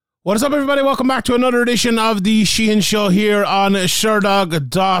What is up, everybody? Welcome back to another edition of the Sheehan Show here on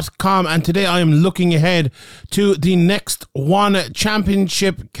Sherdog.com. And today I am looking ahead to the next one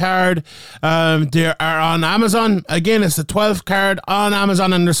championship card. They are on Amazon. Again, it's the 12th card on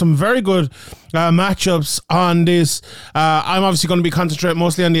Amazon, and there's some very good matchups on this. I'm obviously going to be concentrating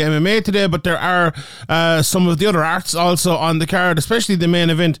mostly on the MMA today, but there are some of the other arts also on the card, especially the main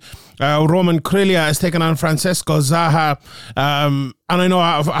event. Roman Krylia is taking on Francesco Zaha. And I know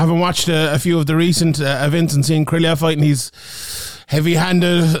I haven't watched a few of the recent events and seen Krylia fight, and he's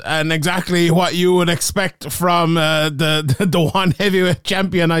heavy-handed and exactly what you would expect from the one heavyweight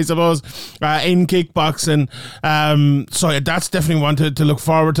champion, I suppose, in kickboxing. So that's definitely one to look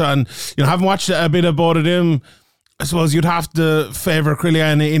forward to. And having watched a bit of both of them, I suppose you'd have to favour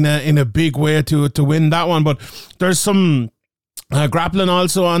Krylia in a big way to win that one. But there's some grappling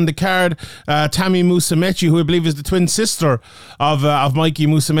also on the card. Tammy Musamechi, who I believe is the twin sister of Mikey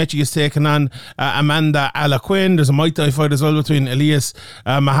Musamechi, is taking on Amanda Alaquin. There's a Muay Thai fight as well between Elias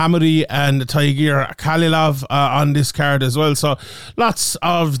Mahamudi and Taigir Khalilov on this card as well. So lots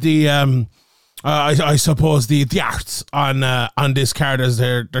of the I suppose the arts on this card, as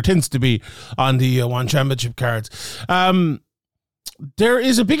there tends to be on the one championship cards. There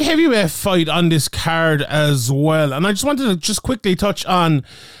is a big heavyweight fight on this card as well, and I just wanted to just quickly touch on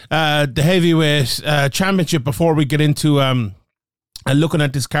the heavyweight championship before we get into looking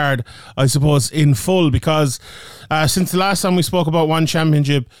at this card, I suppose, in full, because since the last time we spoke about one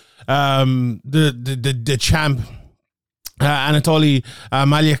championship, the champ Anatoly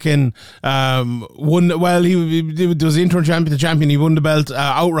Malyakin won. Well, he was the interim champion. The champion, he won the belt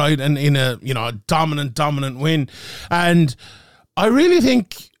outright and in a dominant win. And I really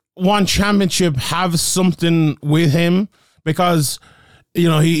think one championship have something with him, because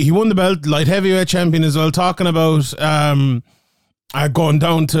he won the belt, light heavyweight champion as well, talking about going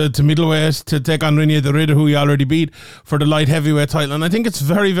down to middleweight to take on Renier the Ridder, who he already beat for the light heavyweight title. And I think it's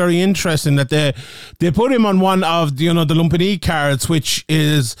very, very interesting that they put him on one of the Lumpini cards, which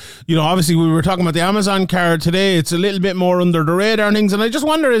is, obviously we were talking about the Amazon card today. It's a little bit more under the radar and things. And I just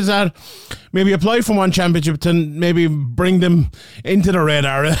wonder, is that maybe apply for one championship to maybe bring them into the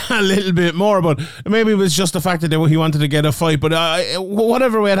radar a little bit more? But maybe it was just the fact that he wanted to get a fight. But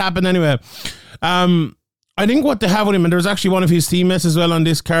whatever way it happened anyway. I think what they have with him, and there's actually one of his teammates as well on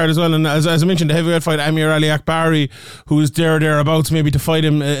this card as well, and as I mentioned, the heavyweight fight, Amir Ali Akbari, who's thereabouts maybe to fight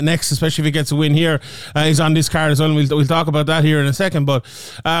him next, especially if he gets a win here, is on this card as well, and we'll talk about that here in a second. But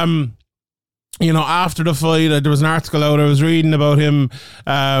after the fight, there was an article out I was reading about him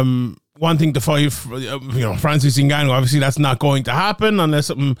wanting to fight, Francis Ngannou. Obviously, that's not going to happen unless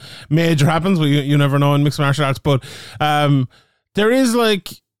something major happens. Well, you never know in mixed martial arts, but there is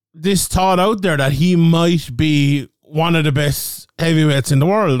this thought out there that he might be one of the best heavyweights in the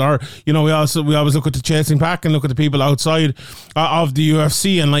world. Or, we always look at the chasing pack and look at the people outside of the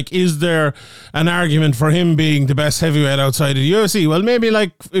UFC, and is there an argument for him being the best heavyweight outside of the UFC? Well, maybe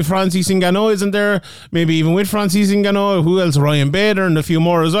if Francis Ngannou isn't there, maybe even with Francis Ngannou, who else? Ryan Bader and a few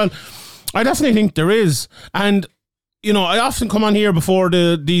more as well. I definitely think there is. And I often come on here before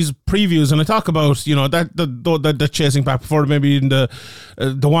these previews and I talk about, that chasing pack before maybe even the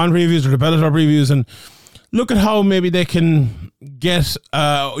one previews or the Bellator previews, and look at how maybe they can get,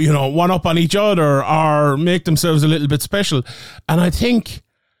 one up on each other or make themselves a little bit special. And I think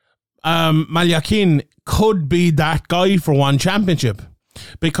Malyakin could be that guy for one championship,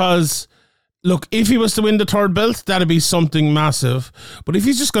 because look, if he was to win the third belt, that'd be something massive. But if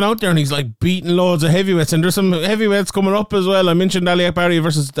he's just gone out there and he's beating loads of heavyweights, and there's some heavyweights coming up as well. I mentioned Ali Akbari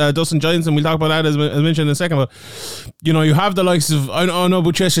versus Dustin Johnson. We'll talk about that as mentioned in a second. But you have the likes of, I know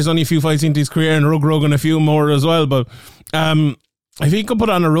Buchesh only a few fights into his career, and Rug and a few more as well. But if he could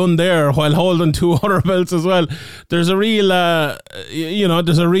put on a run there while holding two other belts as well, there's a real,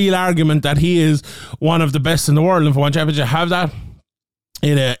 there's a real argument that he is one of the best in the world. And for one championship, have that,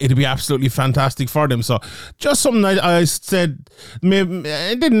 it'd be absolutely fantastic for them. So just something I said, maybe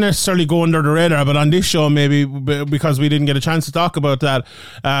it didn't necessarily go under the radar, but on this show, maybe because we didn't get a chance to talk about that,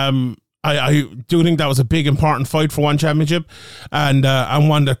 I do think that was a big important fight for one championship, and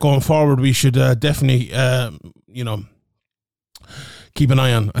one that going forward we should definitely keep an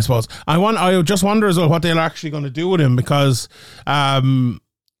eye on, I suppose. I just wonder as well what they're actually going to do with him, because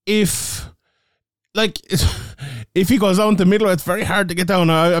if he goes down to middleweight, it's very hard to get down.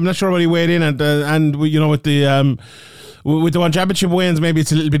 I'm not sure what he weighed in at, and with the one championship wins, maybe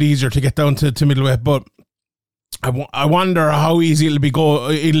it's a little bit easier to get down to middleweight. But I wonder how easy it'll be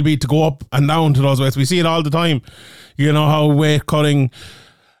to go up and down to those weights. We see it all the time. How weight cutting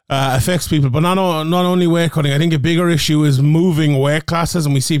affects people, but not only weight cutting. I think a bigger issue is moving weight classes,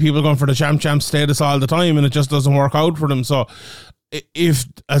 and we see people going for the champ status all the time, and it just doesn't work out for them. So, if,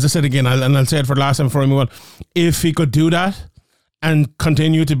 as I said again, I'll say it for the last time before I move on, if he could do that and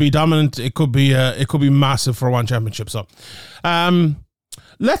continue to be dominant, it could be massive for one championship. So,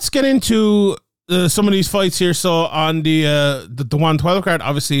 let's get into some of these fights here. So on the 112 card,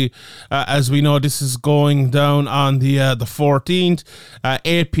 obviously, as we know, this is going down on the 14th,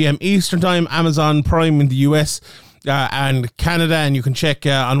 8 p.m. Eastern time, Amazon Prime in the US and Canada, and you can check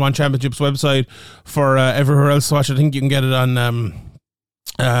on One Championship's website for everywhere else to watch. I think you can get it on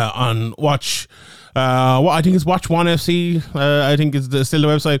Watch. I think it's Watch One FC. I think it's still the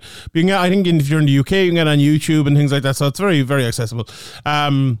website. But you can get, I think if you're in the UK, you can get it on YouTube and things like that. So it's very, very accessible.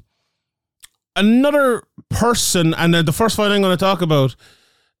 Another person, and the first fight I'm going to talk about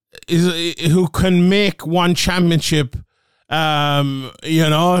is who can make one championship, dollars,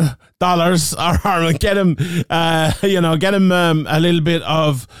 or get him, a little bit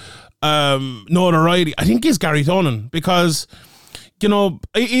of notoriety. I think is Gary Tonin, because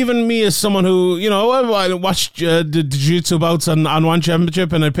even me as someone who, I watched the jiu-jitsu bouts on One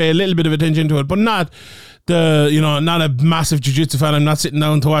Championship, and I pay a little bit of attention to it, but not not a massive jiu-jitsu fan. I'm not sitting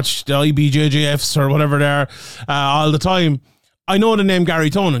down to watch the IBJJFs or whatever they are all the time. I know the name Gary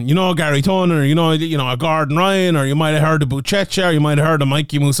Tonin. You know Gary Tonin, or a Gordon Ryan, or you might have heard of Buchecha, or you might have heard of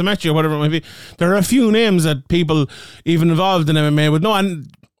Mikey Musumeci, or whatever it might be. There are a few names that people even involved in MMA would know,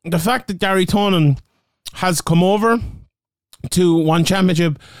 and the fact that Gary Tonin has come over to One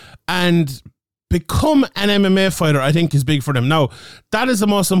Championship and become an MMA fighter, I think is big for them. Now, that is the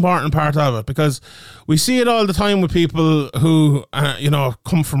most important part of it, because we see it all the time with people who,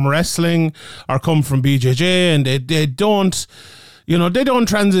 come from wrestling or come from BJJ, and they don't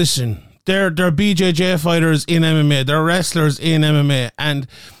transition. They're BJJ fighters in MMA. They're wrestlers in MMA, and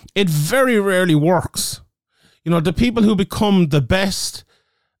it very rarely works. The people who become the best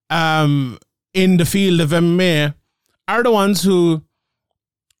in the field of MMA are the ones who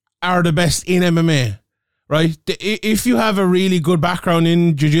are the best in MMA, right? If you have a really good background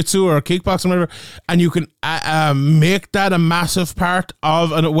in jiu-jitsu or kickboxing or whatever, and you can make that a massive part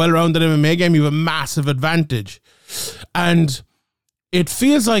of a well-rounded MMA game, you have a massive advantage. And it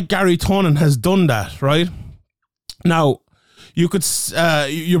feels like Gary Tonin has done that, right? Now, you could,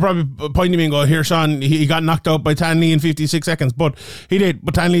 you're probably pointing me and go, here, Sean, he got knocked out by Tan Lee in 56 seconds, but he did.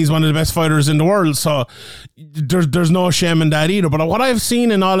 But Tan Lee is one of the best fighters in the world, so there's no shame in that either. But what I've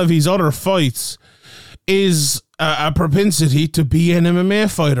seen in all of his other fights is a propensity to be an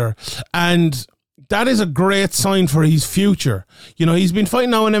MMA fighter, and that is a great sign for his future. He's been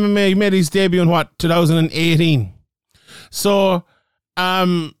fighting now in MMA. He made his debut in 2018. So,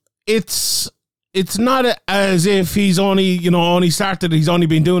 it's not as if he's only started, he's only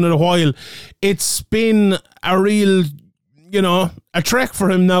been doing it a while. It's been a real, a trek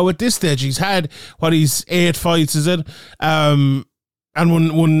for him now at this stage. He's had, 8 fights, is it? And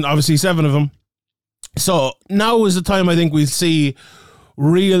won obviously 7 of them. So now is the time I think we'll see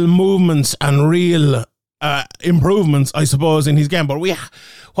real movements and real improvements, I suppose, in his game. But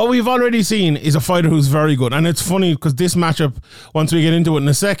what we've already seen is a fighter who's very good. And it's funny because this matchup, once we get into it in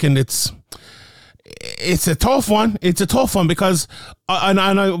a second, it's a tough one. It's a tough one because I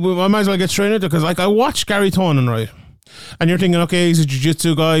might as well get straight into it, because I watched Gary Tonin, right? And you're thinking, okay, he's a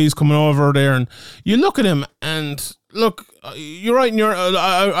jiu-jitsu guy, he's coming over there, and you look at him and look, you're right in your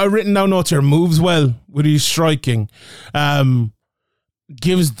I've written down notes here. Moves well with his striking,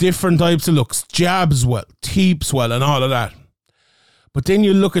 gives different types of looks, jabs well, teeps well, and all of that. But then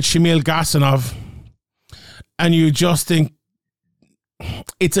you look at Shamil Gasanov and you just think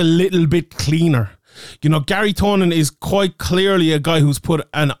it's a little bit cleaner. Gary Tonin is quite clearly a guy who's put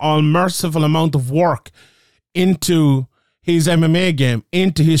an unmerciful amount of work into his MMA game,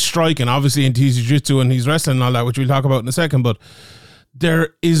 into his striking, obviously into his jiu-jitsu and his wrestling and all that, which we'll talk about in a second. But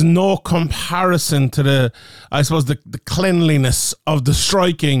there is no comparison to the cleanliness of the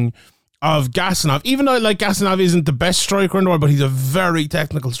striking of Gasanov. Even though Gasanov isn't the best striker in the world, but he's a very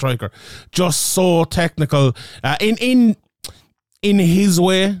technical striker, just so technical in his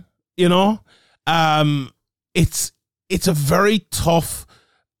way. It's a very tough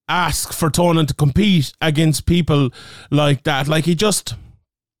ask for Tonin to compete against people like that.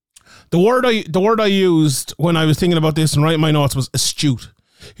 The word I used when I was thinking about this and writing my notes was astute.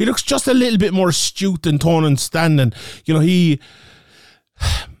 He looks just a little bit more astute than Tonin standing.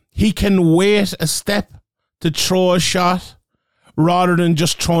 He can wait a step to throw a shot rather than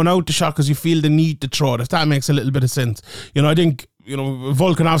just throwing out the shot because you feel the need to throw it, if that makes a little bit of sense. I think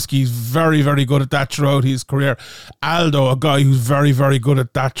Volkanovski's very, very good at that throughout his career. Aldo, a guy who's very, very good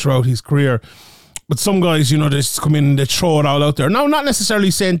at that throughout his career. But some guys, they just come in and they throw it all out there. Now, not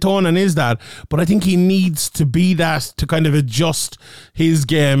necessarily saying Tonin is that, but I think he needs to be that to kind of adjust his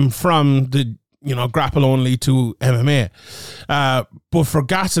game from the, grapple only to MMA. But for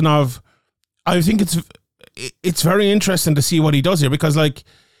Gasanov, I think it's very interesting to see what he does here, because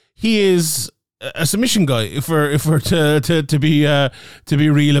he is a submission guy. If we're to be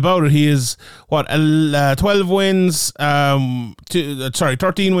real about it, he is 12 wins,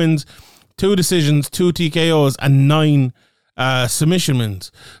 13 wins, 2 decisions, 2 TKOs, and 9 submission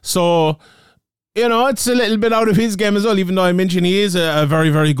wins. So, it's a little bit out of his game as well, even though I mentioned he is a very,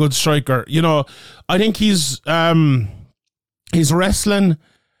 very good striker. I think his wrestling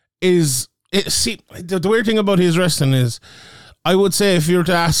is... the weird thing about his wrestling is, I would say if you were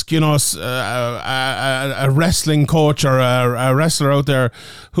to ask, a wrestling coach or a wrestler out there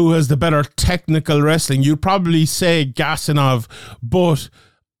who has the better technical wrestling, you'd probably say Gasanov, but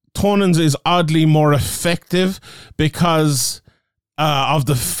Tonin's is oddly more effective because of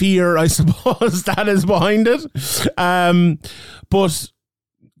the fear, I suppose, that is behind it. But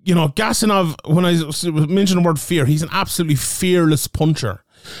Gasanov, when I mention the word fear, he's an absolutely fearless puncher.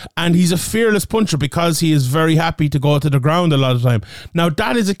 And he's a fearless puncher because he is very happy to go to the ground a lot of the time. Now,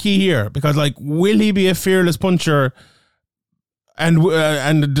 that is a key here, because, will he be a fearless puncher? And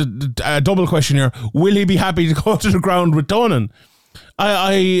a double question here, will he be happy to go to the ground with Tonin?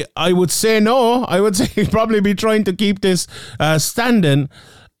 I would say no. I would say he'd probably be trying to keep this standing.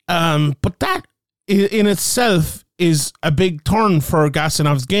 But that in itself is a big turn for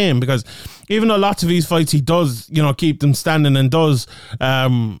Gasanov's game, because even though lots of these fights he does, keep them standing and does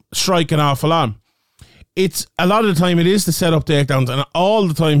strike an awful lot, it's a lot of the time it is to set up takedowns, and all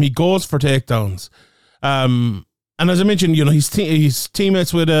the time he goes for takedowns. And as I mentioned, his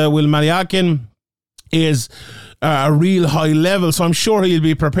teammates with Will Maliakin is a real high level, so I'm sure he'll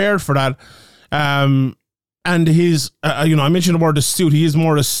be prepared for that. And his, I mentioned the word astute. He is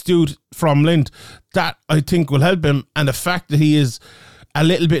more astute from Lint. That, I think, will help him. And the fact that he is a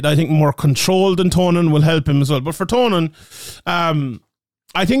little bit, I think, more controlled than Tonin will help him as well. But for Tonin,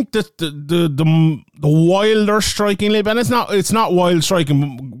 I think that the wilder striking, and it's not wild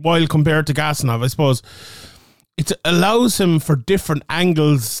striking, wild compared to Gasanov, I suppose. It allows him for different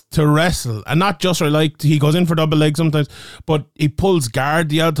angles to wrestle, and not just he goes in for double leg sometimes, but he pulls guard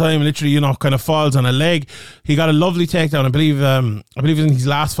the odd time, literally, kind of falls on a leg. He got a lovely takedown, I believe in his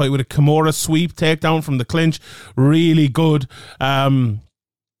last fight with a Kimura sweep takedown from the clinch, really good. And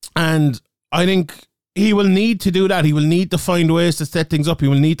I think he will need to do that. He will need to find ways to set things up. He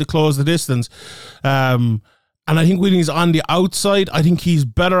will need to close the distance. And I think when he's on the outside, I think he's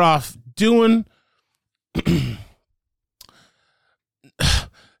better off doing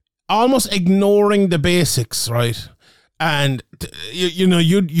almost ignoring the basics, right? And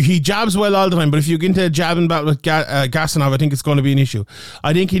he jabs well all the time, but if you get into a jabbing battle with Gasanov, I think it's going to be an issue.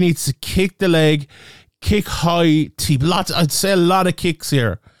 I think he needs to kick the leg, kick high, I'd say a lot of kicks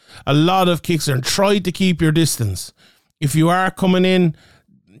here, and try to keep your distance. If you are coming in,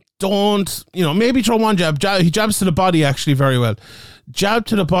 don't, maybe throw one jab. He jabs to the body actually very well. Jab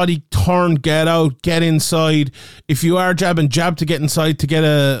to the body, turn, get out, get inside. If you are jabbing, jab to get inside to get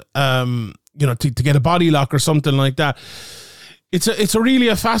a, to get a body lock or something like that. It's a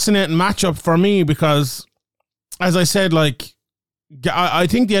really fascinating matchup for me because, as I said, I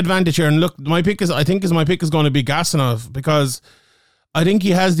think the advantage here, and look, my pick is going to be Gasanov, because I think he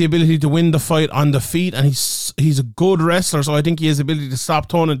has the ability to win the fight on the feet, and he's a good wrestler, so I think he has the ability to stop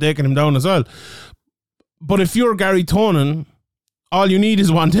Tonin taking him down as well. But if you're Gary Tonin, all you need is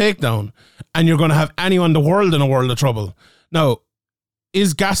one takedown, and you're going to have anyone in the world in a world of trouble. Now,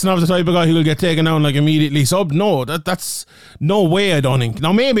 is Gasanov the type of guy who will get taken down immediately sub? No, that's no way, I don't think.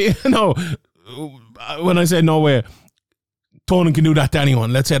 Now, maybe, no, when I say no way, Tonin can do that to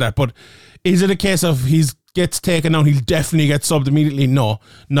anyone, let's say that. But is it a case of he gets taken down, he'll definitely get subbed immediately? No,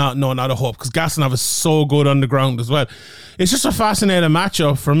 not a hope, because Gasanov is so good on the ground as well. It's just a fascinating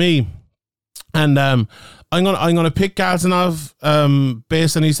matchup for me. And I'm gonna pick Gasanov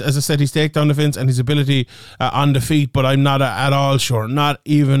based on his takedown defense and his ability on the feet, but I'm not at all sure, not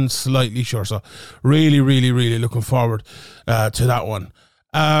even slightly sure. So really, really, really looking forward to that one.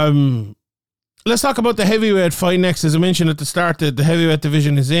 Let's talk about the heavyweight fight next. As I mentioned at the start, the heavyweight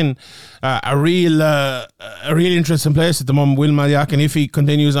division is in a real interesting place at the moment. Will Maliakin, if he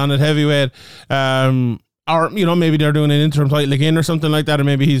continues on at heavyweight, or maybe they're doing an interim title again or something like that, or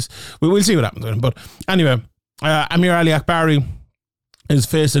maybe we'll see what happens with him. But anyway, Amir Ali Akbari is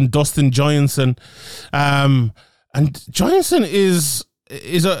facing Dustin Johnson. And Johnson is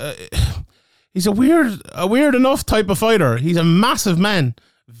a he's a weird enough type of fighter. He's a massive man,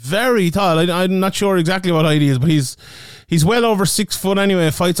 very tall. I'm not sure exactly what height he is, but he's well over 6 foot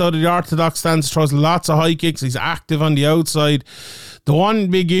anyway. Fights out of the orthodox stance, throws lots of high kicks. He's active on the outside. The one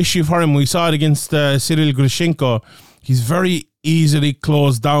big issue for him, we saw it against Cyril Grushenko. He's very easily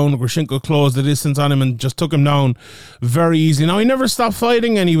closed down. Grushenko closed the distance on him and just took him down very easily. Now, he never stopped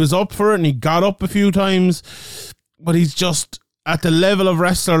fighting, and he was up for it, and he got up a few times, but he's just at the level of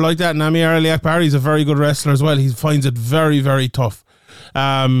wrestler like that. And Amir Ali Akbari is a very good wrestler as well. He finds it very, very tough.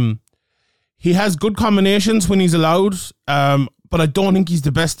 He has good combinations when he's allowed, but I don't think he's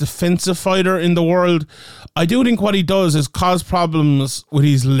the best defensive fighter in the world. I do think what he does is cause problems with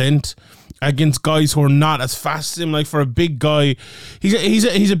his length against guys who are not as fast as him. Like, for a big guy, he's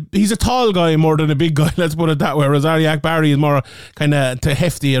a tall guy more than a big guy. Let's put it that way. Whereas Ali Akbari is more kind of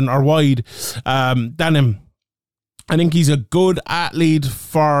hefty or wide than him. I think he's a good athlete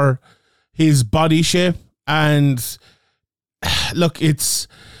for his body shape, and look, it's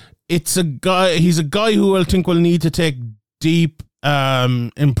a guy. He's a guy who I think will need to take deep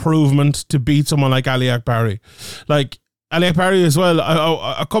improvement to beat someone like Ali Akbari. Like Ali Akbari as well.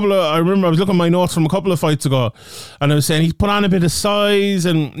 I remember I was looking at my notes from a couple of fights ago, and I was saying he's put on a bit of size,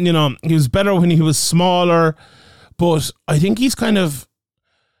 and he was better when he was smaller. But I think he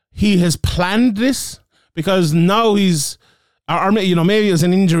has planned this, because now he's, or maybe it was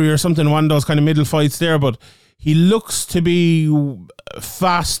an injury or something, one of those kind of middle fights there, but he looks to be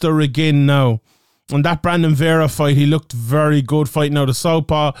faster again now. And that Brandon Vera fight, he looked very good fighting out of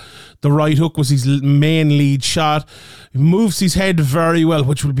southpaw. The right hook was his main lead shot. He moves his head very well,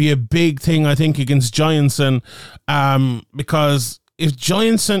 which will be a big thing, I think, against Johnson. Because if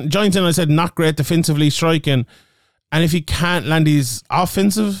Johnson, I said, not great defensively striking, and if he can't land his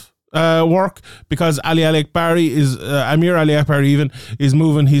offensive work, because Amir Ali Akbari even is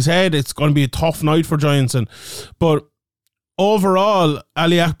moving his head, it's going to be a tough night for Johnson. But overall,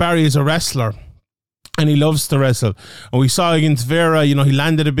 Ali Akbari is a wrestler, and he loves to wrestle. And we saw against Vera, he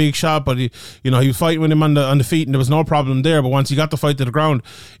landed a big shot, but he was fighting with him on the feet, and there was no problem there. But once he got the fight to the ground,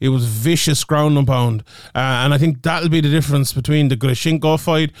 it was vicious ground and pound. And I think that'll be the difference between the Grushenko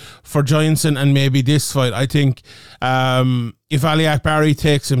fight for Johnson and maybe this fight. I think if Ali Akbari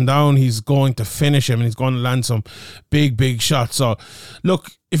takes him down, he's going to finish him, and he's going to land some big shots. So,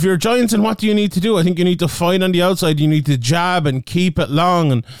 look, if you're Johnson, what do you need to do? I think you need to fight on the outside. You need to jab and keep it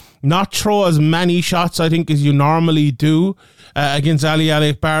long and not throw as many shots, I think, as you normally do against Amir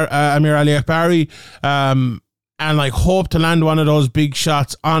Ali Akbari, and like hope to land one of those big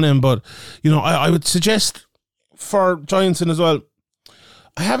shots on him. But I would suggest for Johnson as well,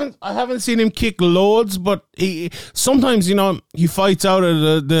 I haven't seen him kick loads, but he sometimes, he fights out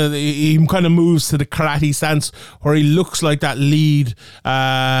of he kind of moves to the karate stance where he looks like that lead,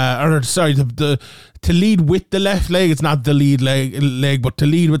 to lead with the left leg. It's not the lead leg, but to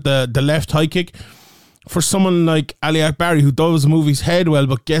lead with the left high kick. For someone like Ali Akbari, who does move his head well,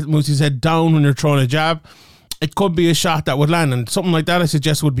 but moves his head down when you're throwing a jab, it could be a shot that would land, and something like that I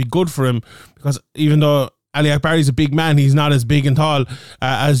suggest would be good for him, because even though Ali Akbari is a big man, he's not as big and tall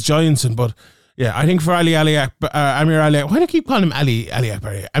as Johnson. But yeah, I think for Amir Ali, why do I keep calling him Amir Ali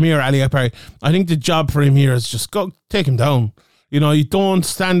Akbari? I think the job for him here is just go take him down. You don't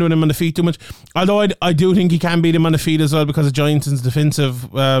stand with him on the feet too much. Although I do think he can beat him on the feet as well because of Johnson's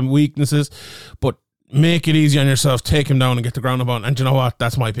defensive weaknesses. But make it easy on yourself. Take him down and get the ground about. And you know what?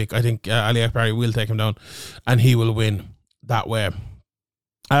 That's my pick. I think Ali Akbari will take him down, and he will win that way.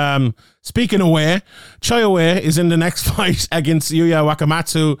 Speaking of way, Choi Owe is in the next fight against Yuya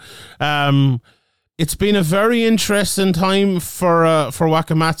Wakamatsu. It's been a very interesting time for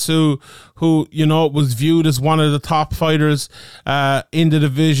Wakamatsu, who was viewed as one of the top fighters in the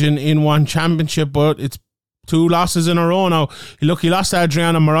division in one championship, but it's 2 losses in a row now. He lost to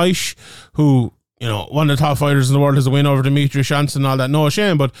Adriano Moraes, who one of the top fighters in the world, has a win over Demetrius Johnson and all that, no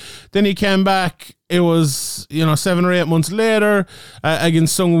shame. But then he came back, it was 7 or 8 months later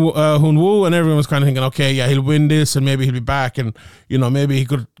against Sung Hoon Woo, and everyone was kind of thinking, okay, yeah, he'll win this and maybe he'll be back, and maybe he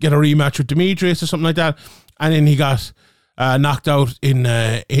could get a rematch with Demetrius or something like that. And then he got knocked out in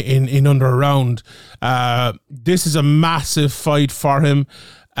under a round. This is a massive fight for him,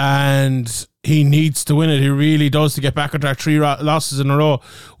 and he needs to win it. He really does. To get back on track, 3 losses in a row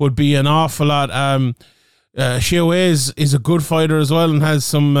would be an awful lot. Sheehan is a good fighter as well, and has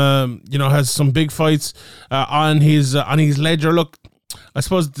some big fights on his ledger. Look, I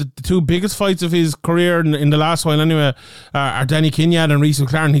suppose the two biggest fights of his career in the last while anyway are Danny Kinyard and Reece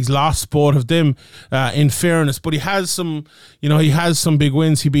McLaren. He's lost both of them in fairness, but he has some big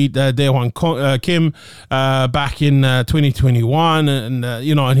wins. He beat Daewon Kim back in 2021 and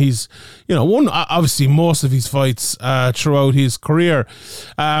and he's won obviously most of his fights throughout his career.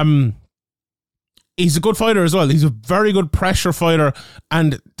 He's a good fighter as well. He's a very good pressure fighter,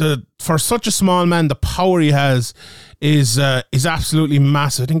 and for such a small man, the power he has is absolutely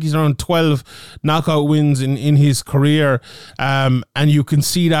massive. I think he's around 12 knockout wins in his career, and you can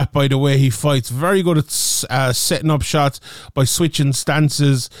see that by the way he fights. Very good at setting up shots by switching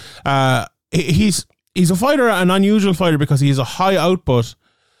stances. He's a fighter, an unusual fighter, because he has a high output,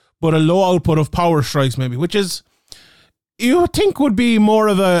 but a low output of power strikes, maybe, which is you would think would be more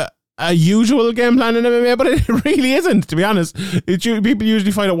of a usual game plan in MMA, but it really isn't, to be honest. People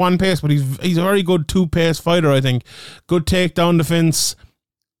usually fight at one pace, but he's a very good two-pace fighter, I think. Good takedown defense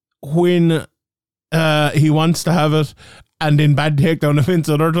when he wants to have it, and then bad takedown defense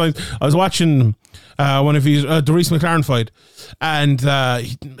other times. I was watching one of his the Reece McLaren fight, and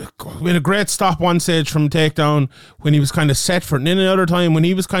he had a great stop one stage from takedown when he was kind of set for it, and then another time when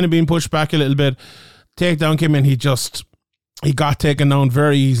he was kind of being pushed back a little bit, takedown came in, he got taken down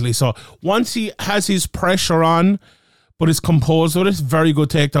very easily. So once he has his pressure on, but is composed with it, very good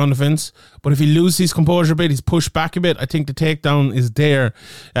takedown defense. But if he loses his composure a bit, he's pushed back a bit, I think the takedown is there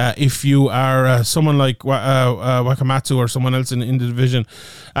if you are someone like Wakamatsu or someone else in the division.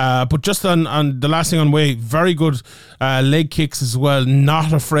 But just on the last thing on Wei, very good leg kicks as well.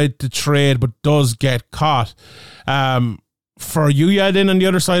 Not afraid to trade, but does get caught. For Yuya then on the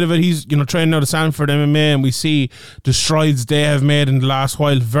other side of it, he's training out of Sanford MMA, and we see the strides they have made in the last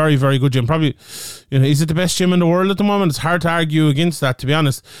while. Very, very good gym. Probably, is it the best gym in the world at the moment? It's hard to argue against that, to be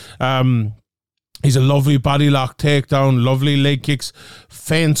honest. He's a lovely body lock takedown, lovely leg kicks,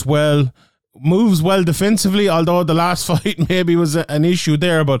 feints well, moves well defensively, although the last fight maybe was an issue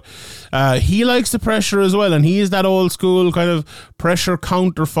there, but he likes the pressure as well, and he is that old school kind of pressure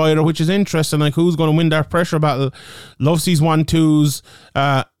counter fighter, which is interesting, like who's going to win that pressure battle. Loves these 1-2s,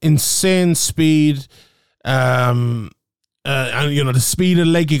 insane speed, and the speed of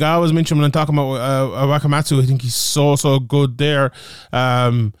the leg kick I always mention when I'm talking about Wakamatsu. I think he's so good there,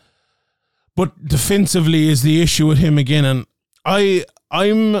 but defensively is the issue with him again, and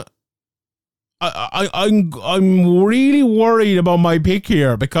I'm really worried about my pick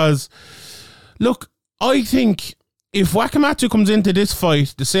here, because look, I think if Wakamatsu comes into this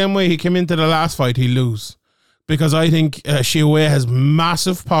fight the same way he came into the last fight, he'll lose, because I think Shiwei has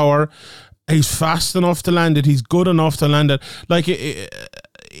massive power. He's fast enough to land it. He's good enough to land it. Like,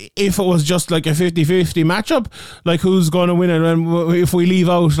 if it was just like a 50-50 matchup, like who's going to win it, and if we leave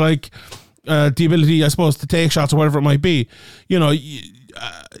out like the ability, I suppose, to take shots or whatever it might be,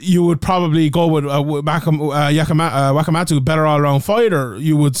 you would probably go with Wakamatsu, better all-around fighter,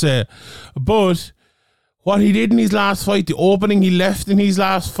 you would say. But what he did in his last fight, the opening he left in his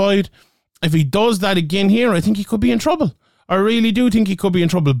last fight, if he does that again here, I think he could be in trouble. I really do think he could be in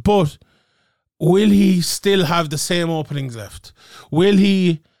trouble. But will he still have the same openings left? Will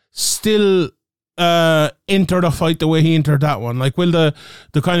he still enter the fight the way he entered that one? Like, will the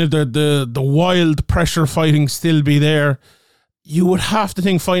kind of the wild pressure fighting still be there? You would have to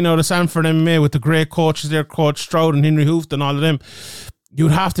think, fighting out of Sanford MMA with the great coaches there, Coach Stroud and Henry Hooft and all of them, you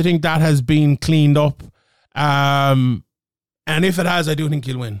would have to think that has been cleaned up. And if it has, I do think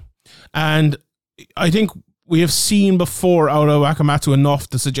he'll win. And I think we have seen before out of Wakamatsu enough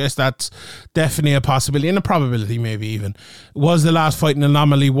to suggest that's definitely a possibility and a probability, maybe even. Was the last fight an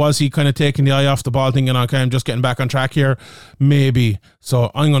anomaly? Was he kind of taking the eye off the ball, thinking, okay, I'm just getting back on track here? Maybe.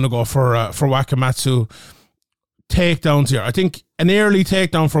 So I'm going to go for Wakamatsu. Takedowns here. I think an early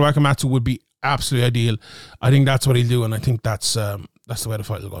takedown for Wakamatsu would be absolutely ideal. I think that's what he'll do, and I think that's the way the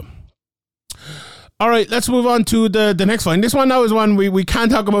fight will go. All right, let's move on to the next fight. And this one now is one we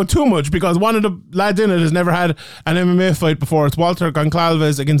can't talk about too much, because one of the lads in it has never had an MMA fight before. It's Walter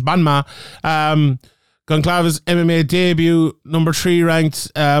Goncalves against Banma. Goncalves MMA debut, number 3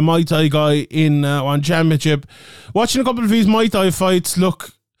 ranked Muay Thai guy in one championship. Watching a couple of these Muay Thai fights,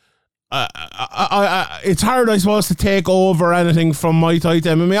 look, it's hard, I suppose, to take over anything from Muay Thai to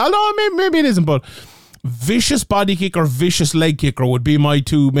MMA, although maybe it isn't, but vicious body kick or vicious leg kicker would be my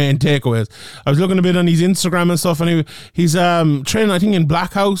two main takeaways. I was looking a bit on his Instagram and stuff, and he's training, I think, in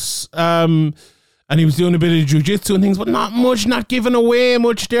Black House, and he was doing a bit of jiu-jitsu and things, but not giving away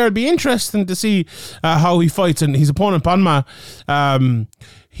much there. It'd be interesting to see how he fights. And his opponent, Panma,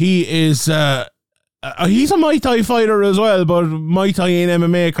 he is he's a Muay Thai fighter as well, but Muay Thai in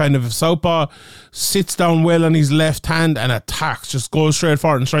MMA kind of. Southpaw, sits down well on his left hand and attacks, just goes straight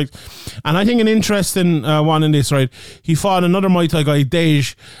forward and strikes. And I think an interesting one in this, right? He fought another Muay Thai guy,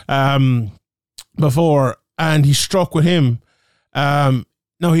 Dej, before, and he struck with him. Now,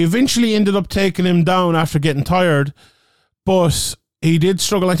 he eventually ended up taking him down after getting tired, but he did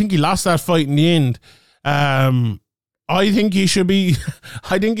struggle. I think he lost that fight in the end. I think he should be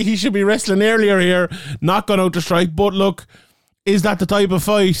wrestling earlier here, not going out to strike. But look, is that the type of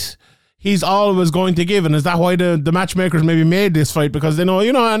fight he's always going to give? And is that why the matchmakers maybe made this fight? Because they know,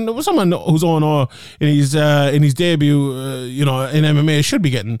 and it was someone who's on in his debut, in MMA should be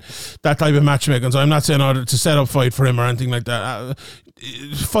getting that type of matchmaking. So I'm not saying it's a set-up fight for him or anything like that.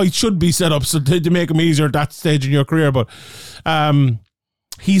 Fights should be set up so to make him easier at that stage in your career. But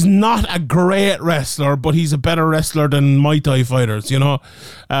he's not a great wrestler, but he's a better wrestler than Muay Thai fighters,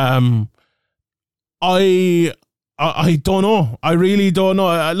 I don't know. I really don't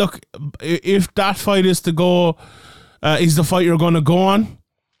know. Look, if that fight is to go, is the fight you're going to go on,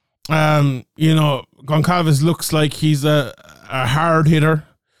 Goncalves looks like he's a hard hitter.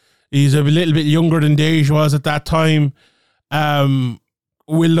 He's a little bit younger than Dej was at that time.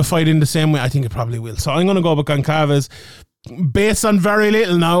 Will the fight in the same way? I think it probably will. So I'm going to go with Goncalves. Based on very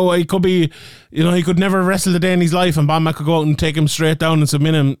little now, he could be, he could never wrestle a day in his life, and Bonmac could go out and take him straight down and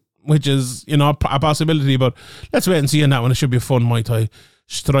submit him, which is, a possibility. But let's wait and see on that one. It should be a fun Muay Thai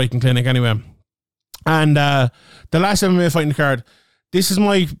striking clinic anyway. And the last MMA fight in the card, this is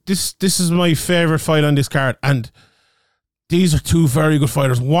my favorite fight on this card, and these are two very good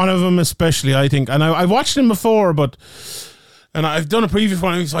fighters. One of them especially, I think, and I've watched him before, and I've done a preview for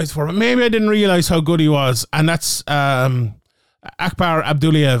one of his fights before, but maybe I didn't realize how good he was, and that's Akbar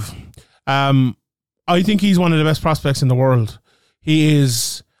Abdullayev. I think he's one of the best prospects in the world. He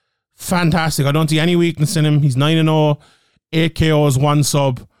is fantastic. I don't see any weakness in him. He's 9-0, 8 KOs, 1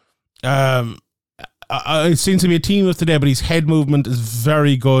 sub. It seems to be a team of today, but his head movement is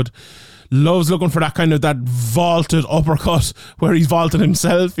very good. Loves looking for that vaulted uppercut where he's vaulted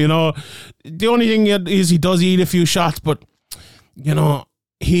himself, The only thing is he does eat a few shots, but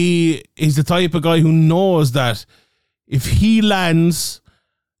he is the type of guy who knows that if he lands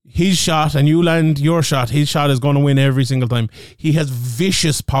his shot and you land your shot, his shot is going to win every single time. He has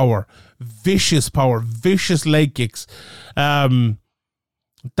vicious power, vicious leg kicks. That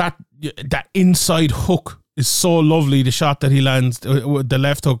inside hook is so lovely, the shot that he lands, the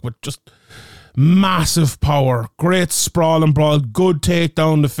left hook, with just massive power, great sprawl and brawl, good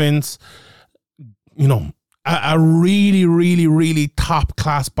takedown defense. A really, really, really top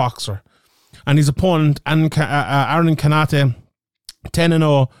class boxer. And his opponent, Aaron Kanate,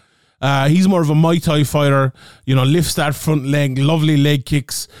 10-0. He's more of a Muay Thai fighter, lifts that front leg, lovely leg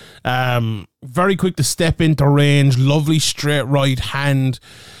kicks, very quick to step into range, lovely straight right hand.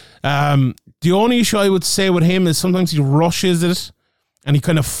 The only issue I would say with him is sometimes he rushes it and he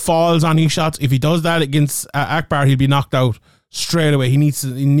kind of falls on his shots. If he does that against Akbar, he'll be knocked out straight away. He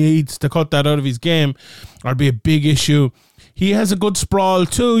needs to cut that out of his game, or be a big issue. He has a good sprawl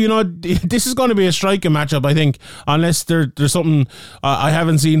too. This is going to be a striking matchup, I think, unless there's something I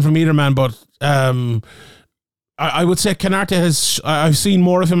haven't seen from either man. But I would say Kanate has. I've seen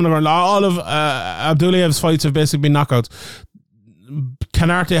more of him in the world. All of Abdullayev's fights have basically been knockouts.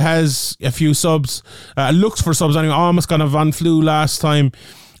 Kanate has a few subs. Looks for subs anyway. Almost got a Van Flu last time.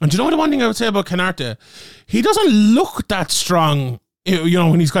 And the one thing I would say about Kanate, he doesn't look that strong,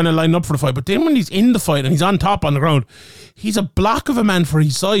 when he's kind of lining up for the fight. But then when he's in the fight and he's on top on the ground, he's a block of a man for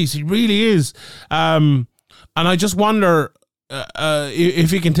his size. He really is. And I just wonder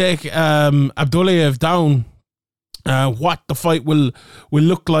if he can take Abdullayev down, what the fight will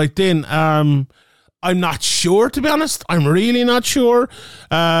look like then. I'm not sure, to be honest. I'm really not sure.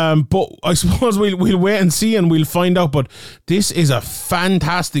 But I suppose we'll wait and see, and we'll find out. But this is a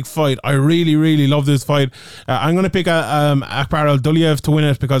fantastic fight. I really, really love this fight. I'm going to pick Akbar Abdullayev to win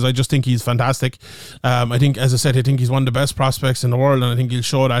it because I just think he's fantastic. I think, as I said, I think he's one of the best prospects in the world, and I think he'll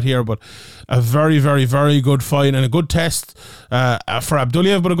show that here. But a very, very, very good fight, and a good test for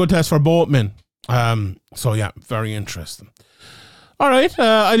Abdullayev, but a good test for both men. So yeah, very interesting. All right,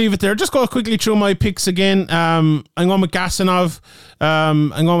 I'll leave it there. Just go quickly through my picks again. I'm going with Gasanov. I'm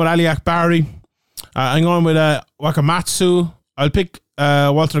going with Ali Akbari. I'm going with Wakamatsu. I'll pick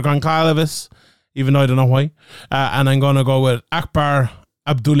Walter Goncalves, even though I don't know why. And I'm going to go with Akbar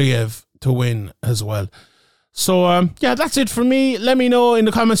Abdullayev to win as well. So, that's it for me. Let me know in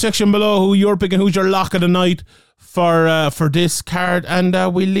the comment section below who you're picking, who's your lock of the night for this card. And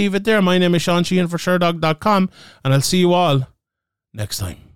we'll leave it there. My name is Sean Sheehan for Sherdog.com, and I'll see you all next time.